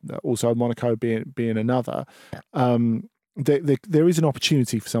Fofana, also Monaco being another. There is an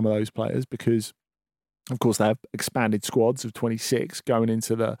opportunity for some of those players because, of course, they have expanded squads of 26 going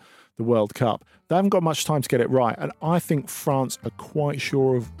into the World Cup. They haven't got much time to get it right, and I think France are quite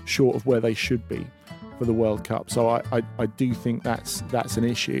short of where they should be for the World Cup. So I do think that's an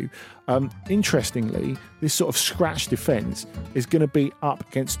issue. Interestingly, this sort of scratch defence is going to be up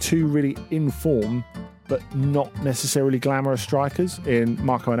against 2 really in-form but not necessarily glamorous strikers in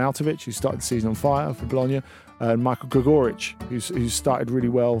Marko Arnautovic, who started the season on fire for Bologna, and Michael Gregoric, who's started really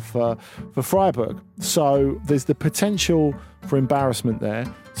well for Freiburg. So there's the potential for embarrassment there.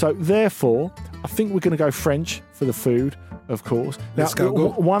 So therefore, I think we're going to go French for the food, of course. Now, Let's go.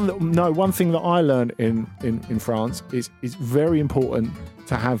 One thing that I learned in France is it's very important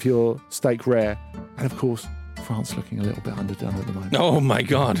to have your steak rare. And of course, France looking a little bit underdone at the moment. Oh my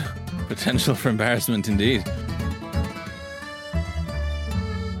God. Potential for embarrassment indeed.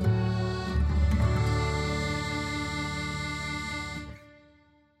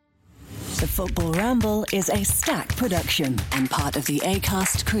 The Football Ramble is a Stack production and part of the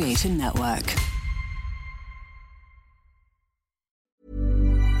Acast Creator Network.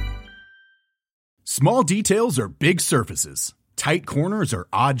 Small details are big surfaces. Tight corners are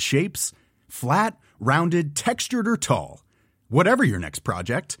odd shapes. Flat, rounded, textured, or tall. Whatever your next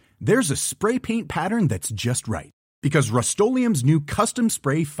project, there's a spray paint pattern that's just right. Because Rust-Oleum's new Custom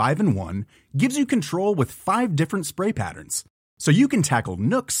Spray 5-in-1 gives you control with 5 different spray patterns. So you can tackle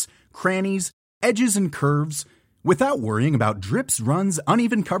nooks, crannies, edges, and curves without worrying about drips, runs,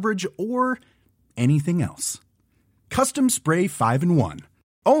 uneven coverage, or anything else. Custom Spray 5-in-1.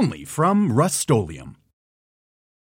 Only from Rust-Oleum.